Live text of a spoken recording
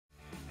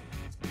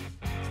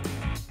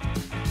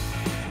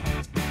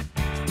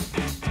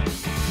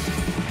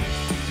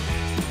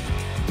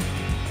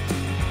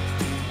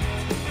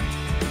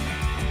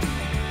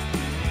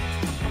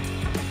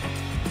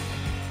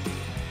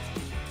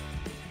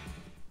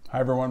Hi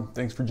everyone,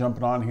 thanks for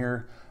jumping on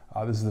here.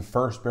 This is the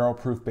first Barrel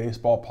Proof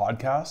Baseball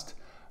podcast.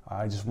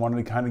 I just wanted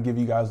to kind of give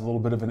you guys a little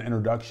bit of an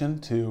introduction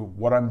to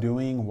what I'm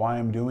doing, why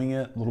I'm doing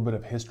it, a little bit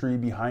of history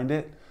behind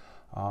it,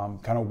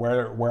 kind of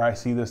where I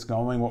see this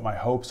going, what my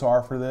hopes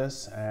are for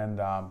this, and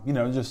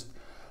just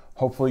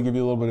hopefully give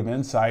you a little bit of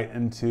insight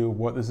into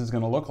what this is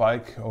going to look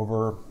like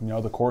over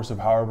the course of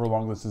however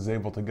long this is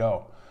able to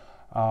go.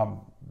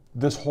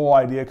 This whole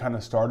idea kind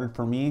of started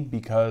for me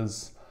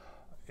because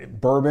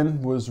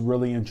bourbon was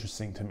really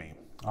interesting to me.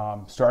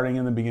 Starting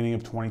in the beginning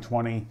of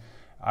 2020,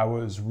 I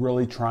was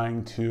really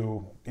trying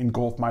to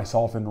engulf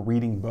myself in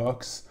reading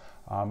books.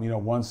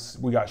 Once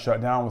we got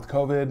shut down with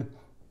COVID,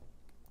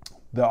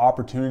 the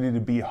opportunity to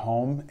be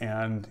home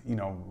and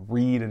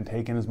read and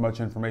take in as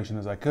much information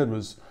as I could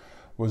was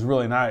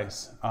really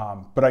nice.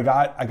 But I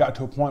got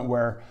to a point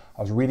where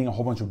I was reading a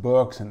whole bunch of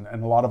books and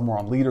a lot of them were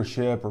on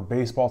leadership or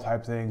baseball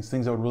type things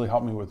that would really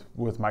help me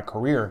with my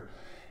career.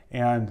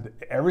 And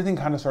everything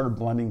kind of started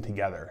blending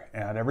together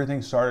and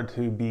everything started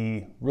to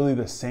be really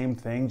the same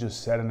thing,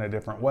 just said in a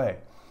different way.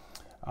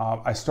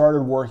 I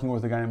started working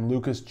with a guy named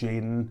Lucas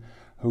Jaden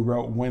who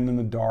wrote Wind in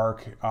the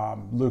Dark.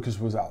 Lucas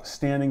was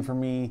outstanding for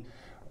me.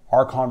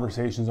 Our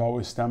conversations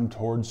always stemmed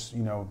towards,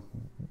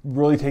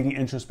 really taking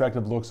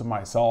introspective looks at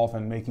myself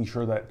and making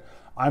sure that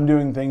I'm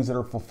doing things that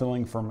are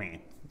fulfilling for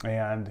me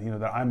and,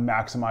 that I'm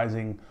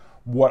maximizing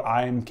what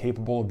I'm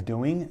capable of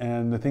doing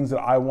and the things that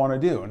I want to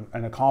do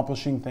and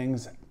accomplishing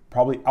things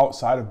probably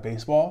outside of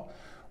baseball,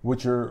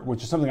 which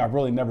is something I've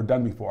really never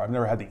done before. I've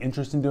never had the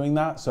interest in doing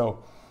that.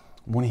 So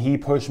when he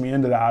pushed me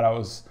into that, I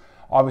was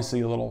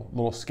obviously a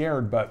little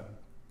scared, but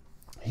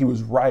he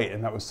was right,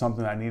 and that was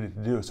something I needed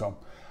to do. So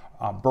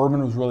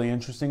bourbon was really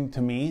interesting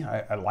to me.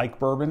 I like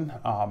bourbon,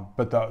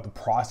 but the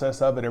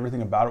process of it,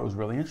 everything about it was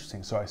really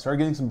interesting. So I started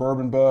getting some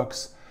bourbon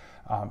books,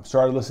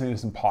 started listening to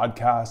some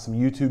podcasts, some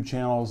YouTube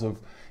channels of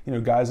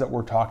guys that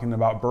were talking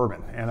about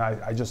bourbon, and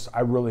I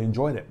really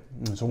enjoyed it.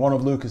 And so one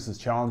of Lucas's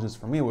challenges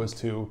for me was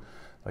to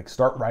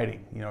start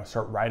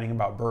writing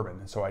about bourbon,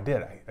 and so I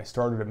did. I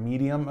started a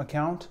Medium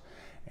account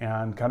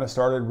and kind of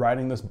started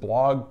writing these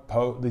blog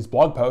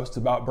posts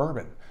about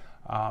bourbon.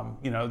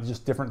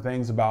 Just different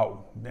things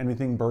about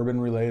anything bourbon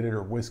related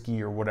or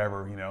whiskey or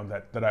whatever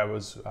that I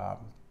was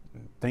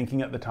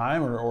thinking at the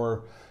time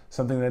or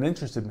something that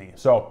interested me.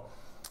 So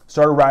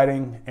started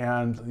writing,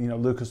 and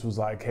Lucas was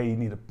like, "Hey, you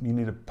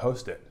need to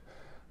post it."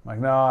 I'm like,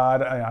 "No,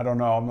 I don't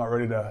know. I'm not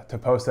ready to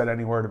post that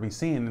anywhere to be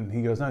seen." And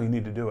he goes, "No, you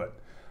need to do it."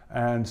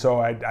 And so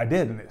I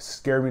did, and it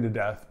scared me to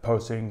death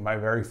posting my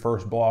very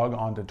first blog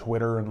onto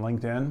Twitter and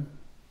LinkedIn.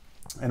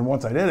 And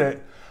once I did it,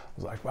 I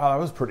was like, "Wow, that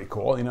was pretty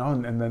cool,"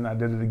 And then I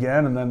did it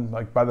again, and then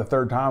by the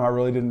third time, I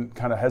really didn't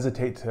kind of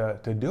hesitate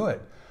to do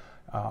it.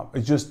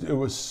 It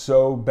was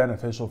so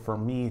beneficial for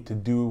me to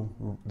do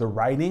the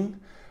writing.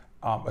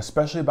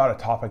 Especially about a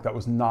topic that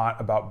was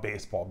not about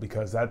baseball,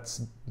 because that's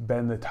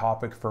been the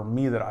topic for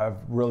me that I've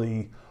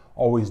really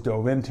always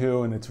dove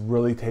into, and it's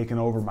really taken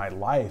over my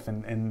life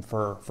and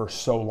for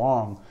so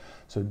long.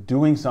 So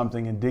doing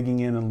something and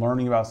digging in and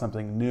learning about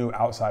something new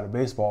outside of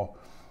baseball,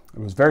 it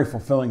was very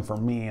fulfilling for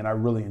me, and I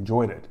really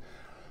enjoyed it.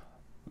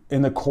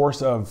 In the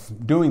course of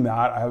doing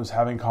that, I was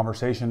having a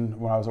conversation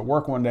when I was at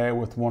work one day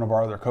with one of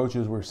our other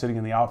coaches. We were sitting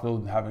in the outfield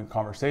and having a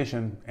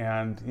conversation,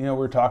 and we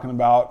were talking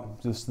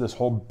about this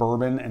whole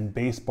bourbon and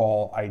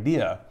baseball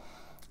idea,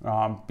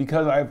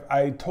 because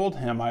I told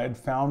him I had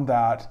found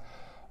that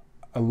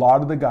a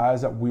lot of the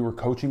guys that we were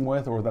coaching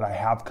with, or that I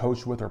have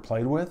coached with or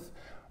played with,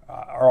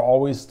 are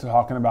always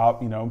talking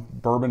about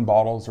bourbon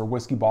bottles or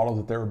whiskey bottles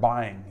that they were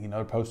buying.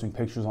 They're posting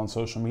pictures on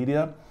social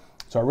media.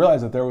 So I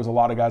realized that there was a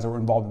lot of guys that were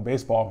involved in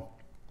baseball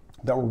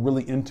that were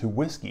really into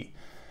whiskey.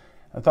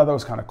 I thought that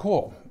was kind of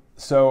cool.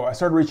 So I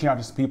started reaching out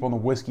to some people in the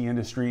whiskey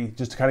industry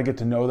just to kind of get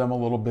to know them a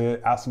little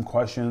bit, ask some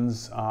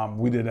questions.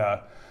 We did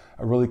a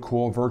really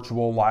cool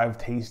virtual live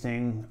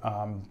tasting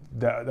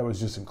that was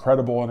just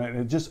incredible. And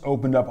it just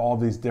opened up all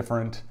these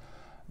different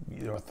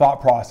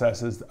thought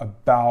processes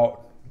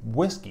about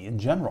whiskey in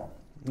general.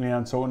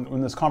 And so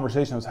when this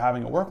conversation I was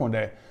having at work one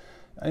day,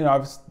 I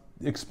was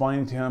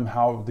explaining to him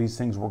how these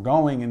things were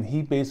going, and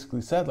he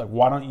basically said,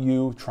 why don't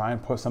you try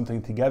and put something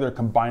together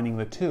combining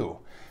the two?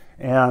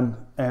 And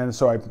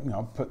so I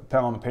put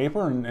pen on the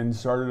paper and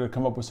started to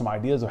come up with some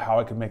ideas of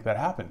how I could make that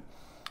happen.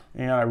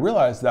 And I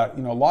realized that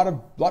a lot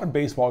of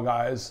baseball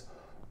guys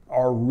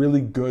are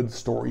really good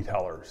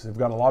storytellers. They've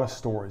got a lot of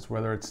stories,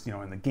 whether it's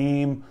in the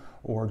game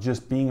or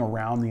just being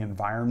around the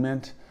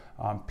environment,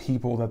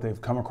 people that they've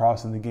come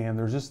across in the game.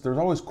 There's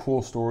always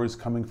cool stories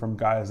coming from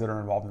guys that are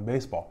involved in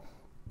baseball.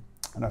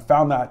 And I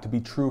found that to be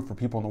true for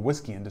people in the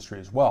whiskey industry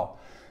as well.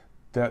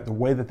 The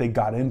way that they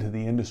got into the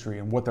industry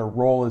and what their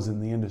role is in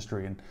the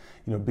industry,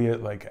 and be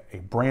it like a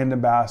brand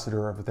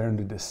ambassador, or if they're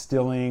into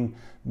distilling,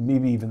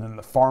 maybe even in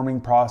the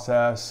farming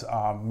process,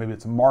 maybe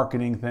it's a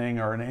marketing thing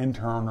or an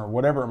intern or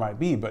whatever it might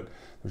be. But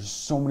there's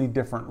so many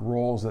different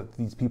roles that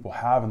these people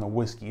have in the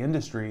whiskey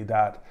industry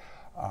that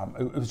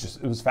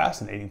it was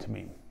fascinating to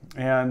me.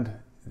 And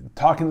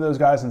talking to those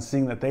guys and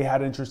seeing that they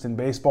had interest in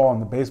baseball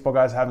and the baseball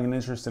guys having an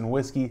interest in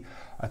whiskey,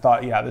 I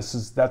thought, yeah,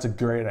 that's a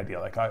great idea.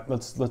 Like,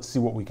 let's see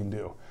what we can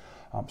do.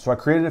 So I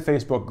created a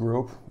Facebook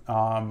group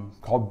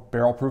called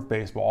Barrel Proof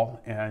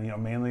Baseball, and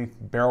mainly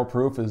barrel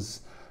proof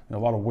is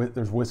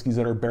there's whiskeys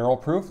that are barrel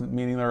proof,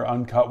 meaning they're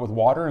uncut with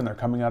water and they're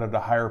coming out at a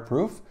higher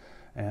proof.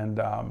 And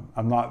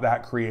I'm not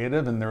that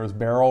creative, and there was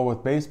barrel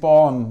with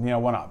baseball, and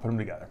why not put them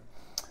together?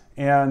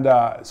 And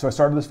so I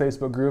started this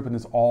Facebook group, and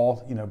it's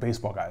all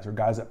baseball guys or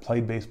guys that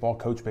played baseball,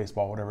 coach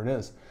baseball, whatever it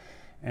is.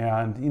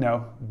 And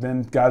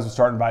then guys would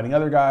start inviting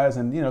other guys,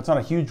 and it's not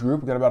a huge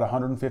group. We've got about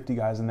 150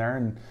 guys in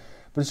there,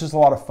 but it's just a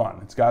lot of fun.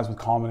 It's guys with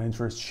common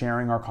interests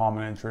sharing our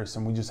common interests,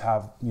 and we just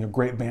have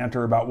great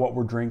banter about what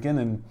we're drinking.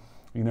 And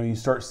you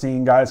start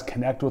seeing guys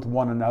connect with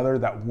one another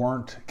that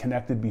weren't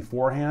connected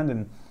beforehand,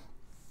 and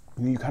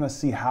you kind of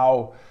see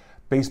how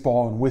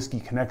baseball and whiskey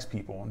connects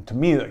people. And to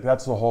me,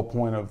 that's the whole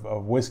point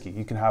of whiskey.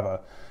 You can have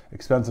a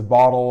expensive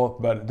bottle,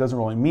 but it doesn't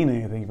really mean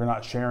anything if you're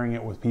not sharing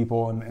it with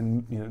people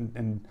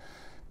and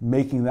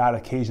making that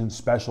occasion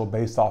special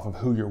based off of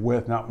who you're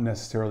with, not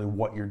necessarily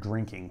what you're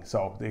drinking.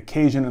 So the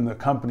occasion and the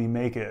company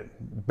make it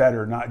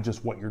better, not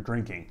just what you're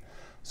drinking.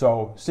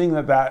 So seeing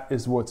that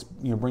is what's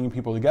bringing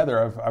people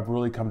together, I've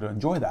really come to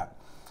enjoy that.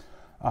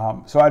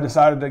 So I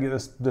decided to get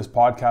this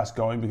podcast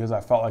going because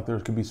I felt like there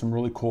could be some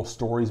really cool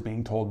stories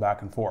being told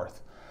back and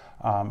forth.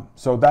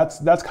 So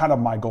that's kind of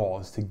my goal,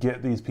 is to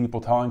get these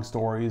people telling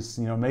stories,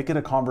 make it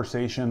a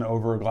conversation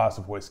over a glass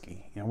of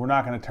whiskey. We're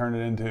not going to turn it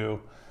into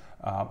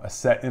a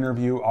set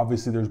interview.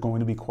 Obviously, there's going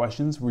to be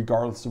questions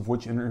regardless of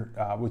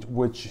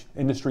which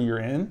industry you're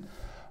in.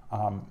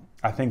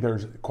 I think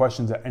there's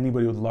questions that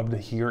anybody would love to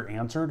hear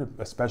answered,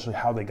 especially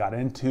how they got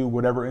into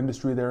whatever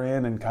industry they're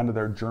in and kind of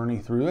their journey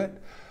through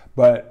it,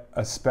 but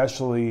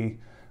especially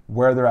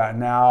where they're at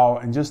now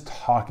and just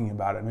talking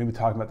about it, maybe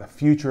talking about the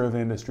future of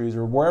industries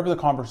or wherever the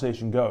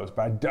conversation goes.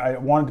 But I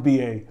want it to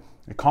be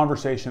a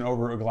conversation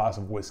over a glass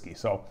of whiskey.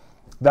 So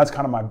that's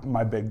kind of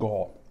my big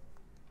goal.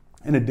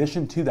 In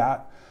addition to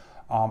that,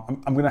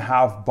 I'm going to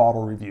have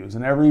bottle reviews,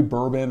 and every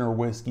bourbon or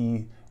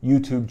whiskey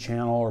YouTube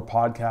channel or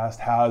podcast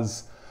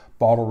has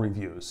bottle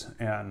reviews.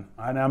 And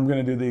I'm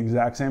going to do the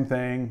exact same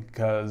thing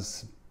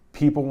because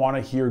people want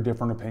to hear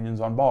different opinions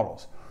on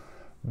bottles.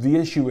 The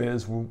issue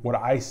is, what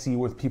I see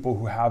with people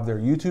who have their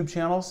YouTube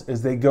channels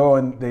is they go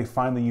and they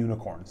find the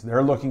unicorns.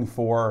 They're looking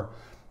for,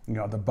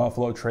 the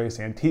Buffalo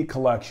Trace Antique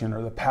Collection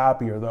or the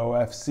Pappy or the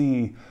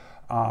OFC,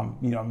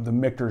 the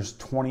Michter's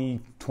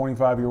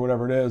 25 year,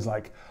 whatever it is,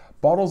 like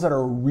bottles that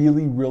are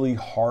really, really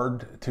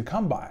hard to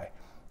come by.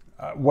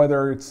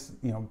 Whether it's,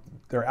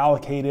 they're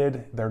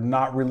allocated, they're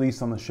not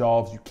released on the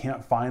shelves, you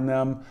can't find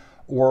them,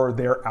 or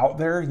they're out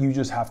there, you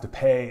just have to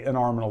pay an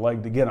arm and a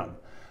leg to get them.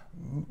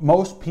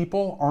 Most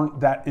people aren't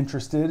that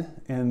interested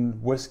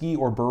in whiskey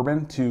or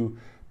bourbon to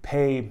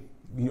pay,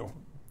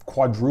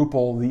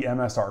 quadruple the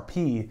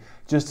MSRP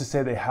just to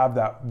say they have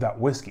that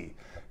whiskey.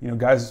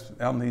 Guys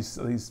on these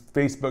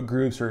Facebook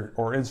groups or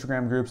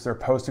Instagram groups, they're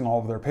posting all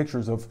of their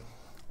pictures of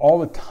all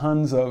the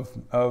tons of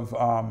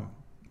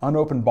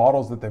unopened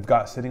bottles that they've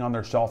got sitting on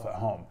their shelf at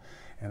home.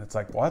 And it's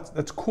like, well,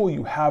 that's cool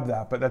you have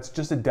that, but that's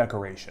just a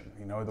decoration.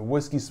 The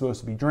whiskey's supposed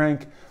to be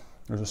drank.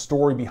 There's a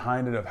story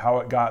behind it of how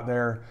it got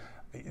there.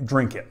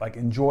 Drink it,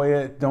 enjoy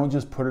it. Don't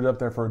just put it up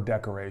there for a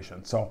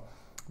decoration. So,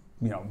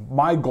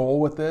 my goal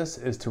with this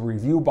is to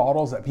review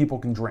bottles that people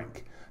can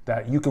drink,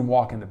 that you can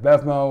walk into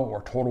Bevmo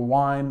or Total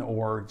Wine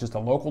or just a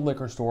local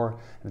liquor store,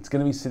 and it's going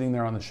to be sitting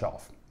there on the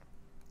shelf.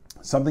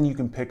 Something you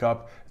can pick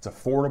up. It's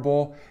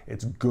affordable,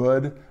 it's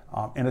good,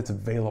 and it's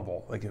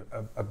available. Like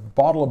a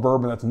bottle of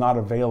bourbon that's not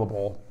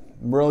available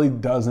really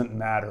doesn't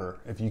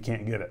matter if you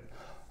can't get it.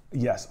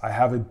 Yes, I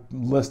have a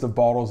list of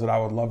bottles that I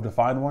would love to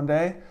find one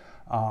day,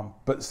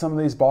 but some of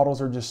these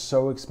bottles are just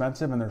so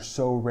expensive and they're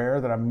so rare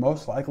that I'm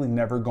most likely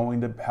never going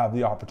to have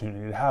the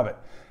opportunity to have it.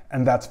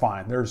 And that's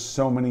fine. There's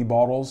so many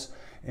bottles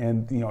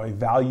in a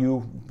value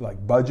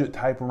budget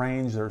type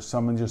range. There's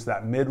some in just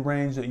that mid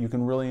range that you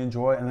can really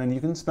enjoy, and then you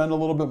can spend a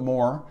little bit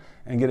more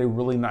and get a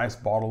really nice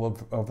bottle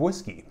of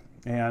whiskey.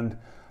 And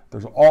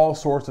there's all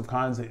sorts of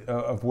kinds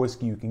of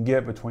whiskey you can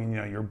get between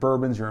your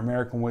bourbons, your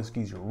American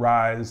whiskeys, your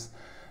ryes.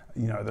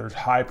 There's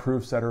high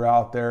proofs that are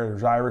out there.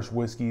 There's Irish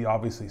whiskey,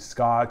 obviously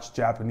Scotch,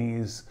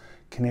 Japanese,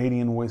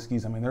 Canadian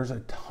whiskeys. I mean, there's a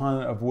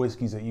ton of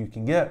whiskeys that you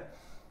can get,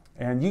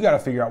 and you got to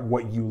figure out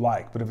what you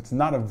like. But if it's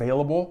not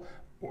available,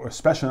 or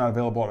especially not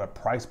available at a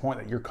price point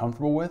that you're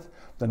comfortable with,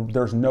 then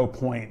there's no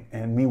point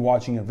in me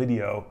watching a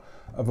video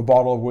of a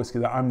bottle of whiskey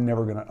that I'm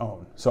never going to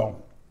own.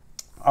 So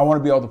I want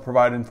to be able to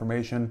provide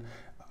information,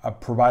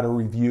 provide a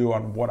review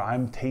on what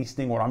I'm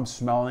tasting, what I'm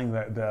smelling,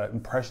 the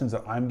impressions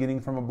that I'm getting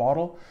from a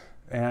bottle,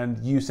 and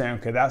you saying,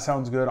 okay, that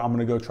sounds good, I'm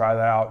gonna go try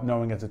that out,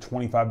 knowing it's a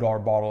 $25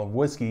 bottle of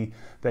whiskey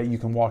that you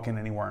can walk in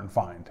anywhere and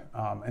find,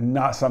 and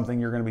not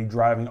something you're gonna be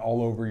driving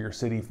all over your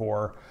city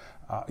for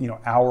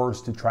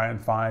hours to try and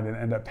find and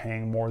end up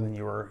paying more than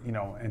you were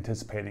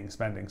anticipating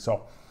spending.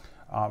 So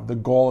the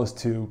goal is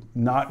to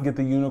not get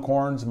the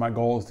unicorns. My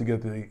goal is to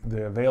get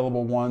the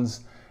available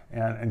ones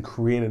and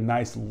create a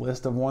nice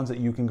list of ones that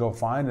you can go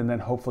find. And then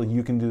hopefully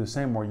you can do the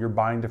same where you're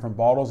buying different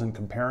bottles and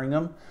comparing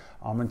them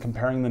and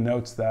comparing the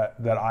notes that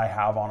I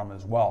have on them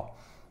as well.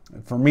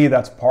 For me,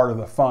 that's part of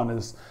the fun,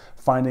 is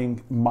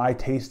finding my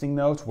tasting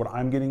notes, what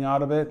I'm getting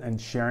out of it, and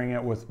sharing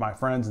it with my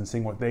friends and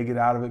seeing what they get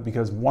out of it,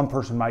 because one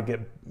person might get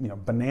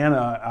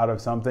banana out of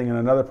something and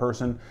another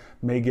person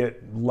may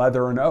get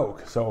leather and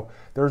oak. So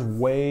there's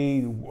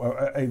way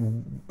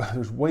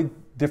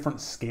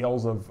different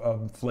scales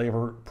of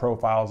flavor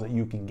profiles that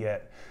you can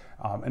get,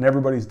 and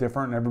everybody's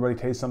different and everybody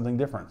tastes something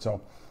different.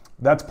 So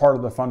that's part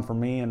of the fun for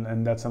me,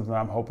 and that's something that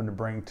I'm hoping to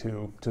bring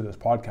to this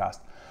podcast.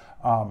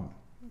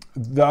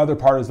 The other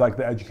part is like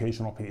the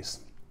educational piece.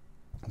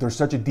 There's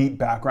such a deep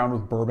background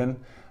with bourbon,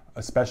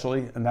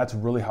 especially, and that's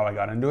really how I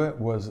got into it,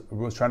 was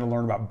trying to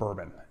learn about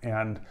bourbon.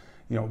 And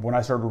when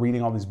I started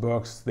reading all these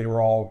books, they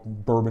were all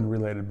bourbon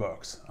related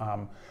books.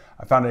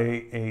 I found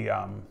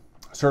a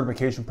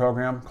certification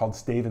program called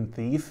Stave and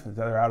Thief.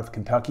 They're out of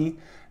Kentucky,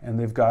 and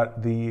they've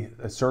got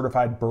a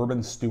certified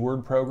bourbon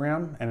steward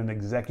program and an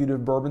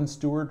executive bourbon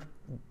steward.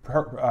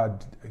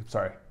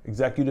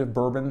 Executive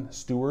bourbon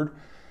steward.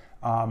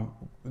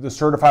 The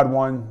certified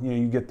one,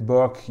 you get the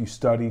book, you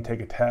study,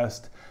 take a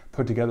test,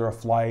 put together a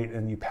flight,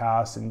 and you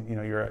pass, and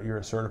you're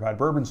a certified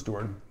bourbon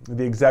steward.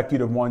 The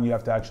executive one, you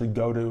have to actually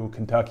go to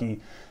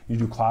Kentucky, you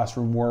do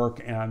classroom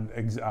work and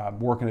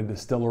work in a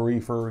distillery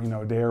for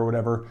a day or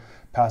whatever,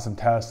 pass some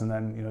tests, and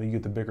then you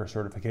get the bigger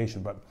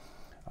certification. But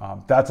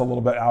that's a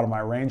little bit out of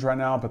my range right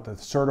now, but the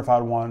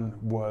certified one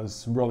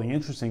was really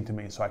interesting to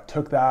me. So I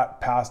took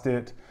that, passed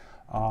it,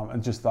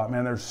 and just thought,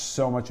 man, there's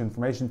so much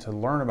information to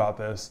learn about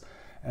this.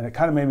 And it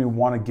kind of made me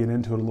want to get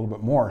into it a little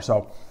bit more.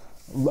 So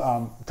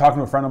talking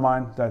to a friend of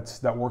mine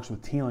that works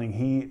with Teeling,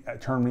 he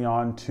turned me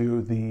on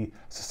to the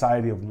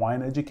Society of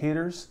Wine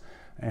Educators,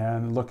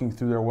 and looking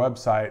through their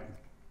website,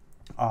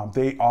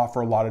 they offer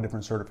a lot of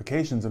different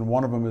certifications, and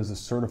one of them is a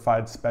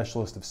Certified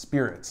Specialist of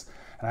Spirits.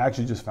 And I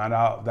actually just found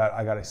out that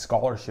I got a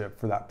scholarship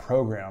for that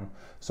program.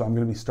 So I'm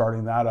going to be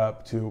starting that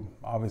up to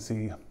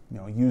obviously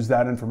use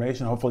that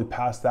information, hopefully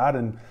pass that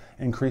and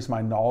increase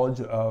my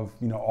knowledge of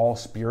all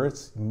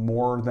spirits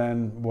more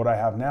than what I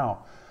have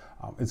now.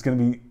 It's going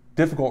to be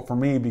difficult for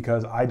me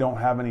because I don't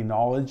have any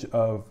knowledge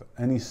of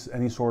any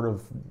sort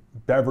of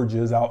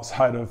beverages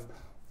outside of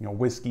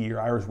whiskey or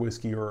Irish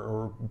whiskey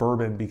or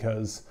bourbon,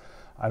 because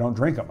I don't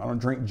drink them. I don't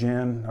drink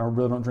gin, I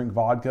really don't drink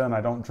vodka, and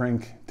I don't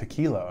drink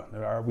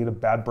tequila. We had a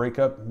bad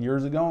breakup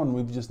years ago, and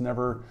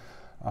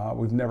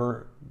we've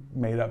never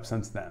made up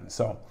since then.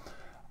 So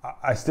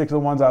I stick to the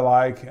ones I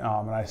like,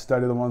 and I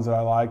study the ones that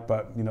I like,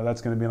 but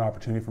that's going to be an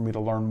opportunity for me to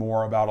learn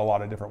more about a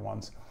lot of different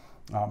ones.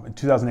 In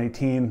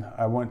 2018,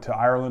 I went to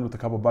Ireland with a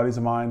couple of buddies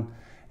of mine,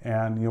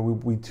 and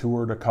we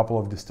toured a couple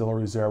of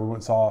distilleries there. We went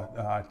and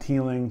saw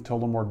Teeling,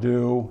 Tullamore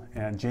Dew,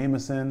 and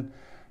Jameson.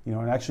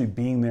 And actually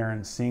being there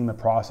and seeing the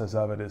process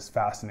of it is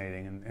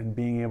fascinating, and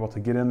being able to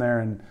get in there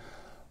and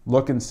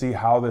look and see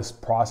how this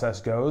process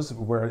goes,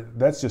 where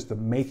that's just the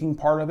making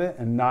part of it,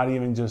 and not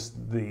even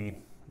just the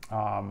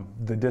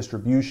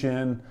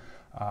distribution.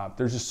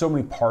 There's just so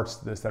many parts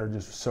to this that are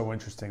just so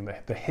interesting.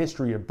 The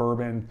history of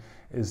bourbon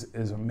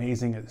is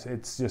amazing.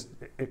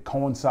 It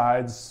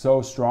coincides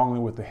so strongly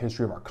with the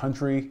history of our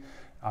country.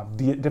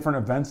 The different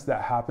events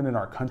that happened in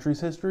our country's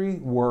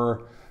history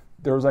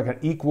there was like an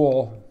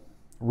equal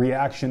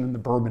reaction in the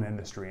bourbon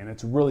industry, and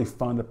it's really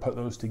fun to put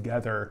those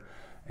together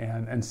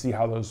and see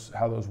how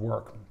those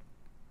work.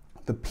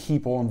 The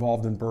people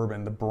involved in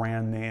bourbon, the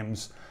brand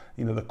names,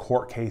 the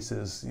court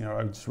cases.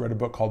 I just read a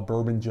book called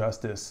Bourbon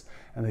Justice,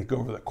 and they go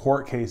over the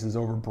court cases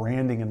over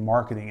branding and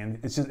marketing, and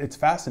it's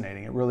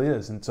fascinating. It really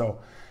is. And so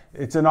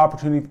it's an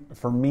opportunity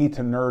for me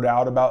to nerd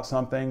out about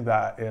something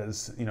that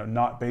is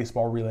not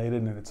baseball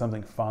related, and it's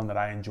something fun that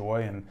I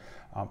enjoy. And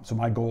so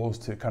my goal is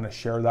to kind of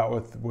share that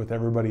with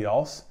everybody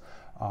else.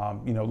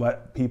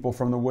 Let people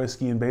from the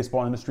whiskey and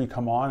baseball industry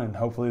come on, and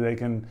hopefully they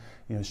can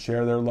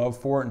share their love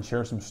for it and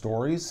share some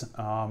stories,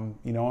 and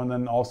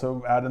then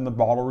also add in the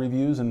bottle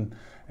reviews and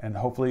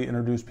hopefully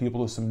introduce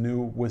people to some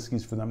new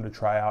whiskeys for them to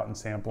try out and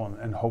sample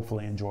and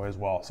hopefully enjoy as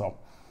well. So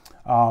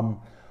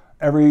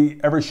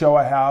every show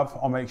I have,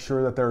 I'll make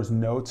sure that there's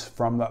notes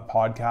from that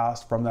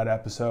podcast, from that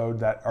episode,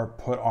 that are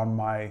put on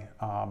my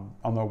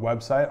on the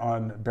website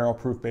on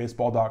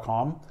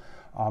barrelproofbaseball.com.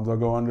 They'll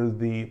go under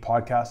the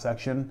podcast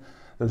section.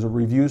 There's a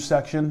review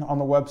section on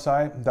the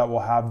website that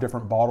will have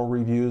different bottle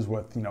reviews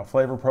with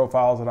flavor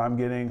profiles that I'm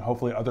getting.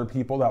 Hopefully other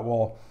people that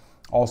will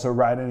also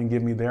write in and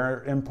give me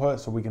their input,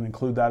 so we can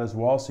include that as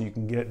well, so you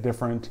can get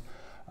different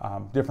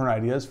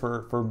ideas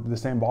for the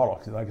same bottle.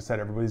 Because like I said,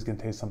 everybody's going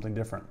to taste something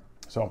different.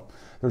 So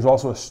there's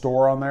also a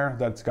store on there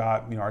that's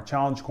got our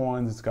challenge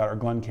coins. It's got our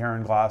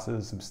Glencairn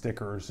glasses, some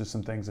stickers, just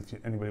some things if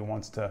anybody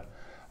wants to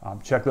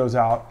check those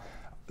out.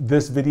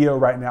 This video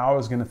right now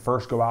is going to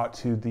first go out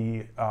to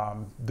the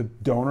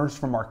donors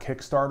from our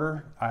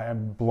Kickstarter. I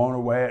am blown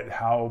away at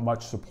how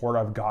much support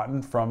I've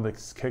gotten from the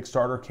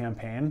Kickstarter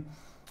campaign.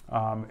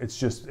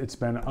 It's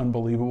been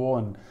unbelievable,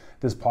 and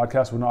this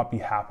podcast would not be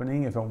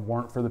happening if it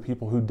weren't for the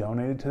people who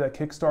donated to that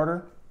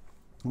Kickstarter.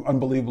 I'm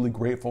unbelievably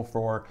grateful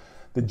for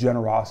the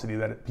generosity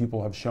that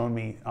people have shown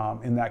me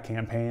in that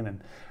campaign.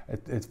 And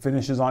it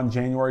finishes on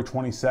January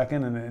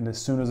 22nd, and as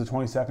soon as the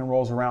 22nd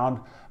rolls around,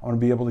 I'm going to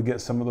be able to get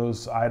some of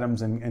those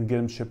items and get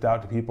them shipped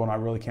out to people. And I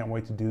really can't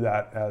wait to do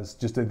that as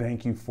just a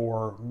thank you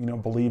for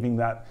believing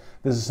that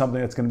this is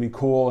something that's going to be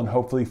cool and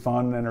hopefully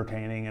fun and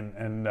entertaining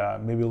and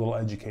maybe a little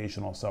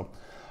educational. So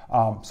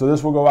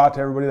this will go out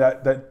to everybody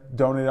that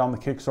donated on the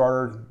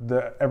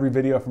Kickstarter. Every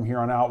video from here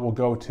on out will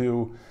go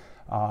to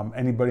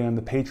anybody on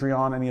the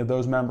Patreon, any of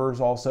those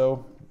members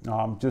also,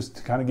 just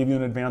to kind of give you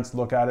an advanced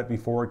look at it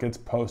before it gets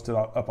posted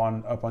up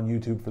on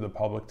YouTube for the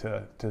public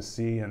to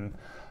see and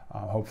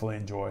hopefully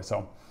enjoy.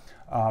 So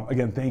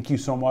again, thank you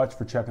so much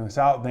for checking this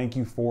out. Thank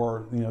you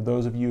for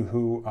those of you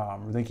who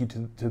thank you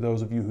to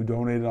those of you who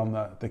donated on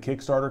the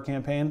Kickstarter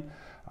campaign.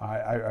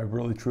 I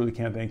really truly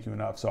can't thank you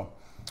enough. So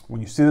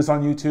when you see this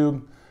on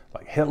YouTube,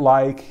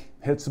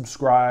 hit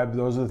subscribe.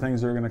 Those are the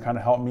things that are going to kind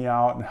of help me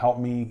out and help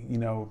me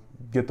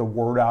get the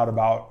word out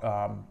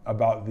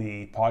about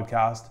the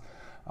podcast.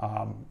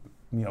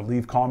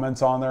 Leave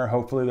comments on there.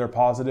 Hopefully they're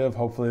positive.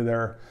 Hopefully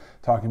they're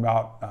talking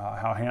about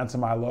how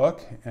handsome I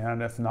look.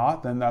 And if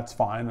not, then that's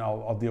fine.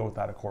 I'll deal with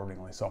that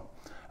accordingly. So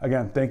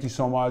again, thank you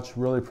so much.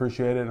 Really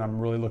appreciate it. And I'm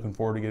really looking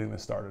forward to getting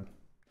this started.